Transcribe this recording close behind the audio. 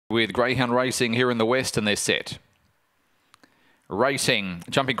With Greyhound Racing here in the west, and they're set. Racing,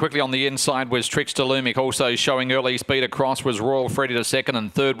 jumping quickly on the inside was Trickster Lumic, also showing early speed across was Royal Freddy to second,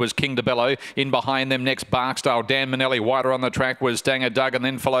 and third was King DeBello. In behind them next Barksdale, Dan Manelli. Wider on the track was Stanger Doug, and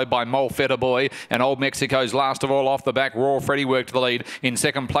then followed by Mole Feta Boy, and Old Mexico's last of all off the back. Royal Freddy worked to the lead. In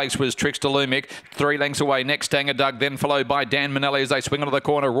second place was Trickster Lumic, 3 lengths away next Stanger Doug, then followed by Dan Manelli as they swing onto the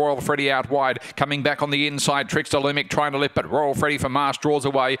corner. Royal Freddy out wide, coming back on the inside. Trickster Lumic trying to lift, but Royal Freddy for Marsh draws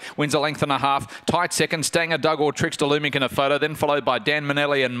away, wins a length and a half. Tight second, Stanger Doug or Trickster Lumic in a photo, then followed by Dan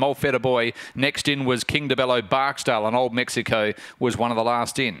Manelli and Mole Feta Boy. Next in was King DeBello, Barksdale, and Old Mexico was one of the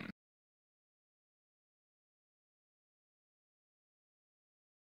last in.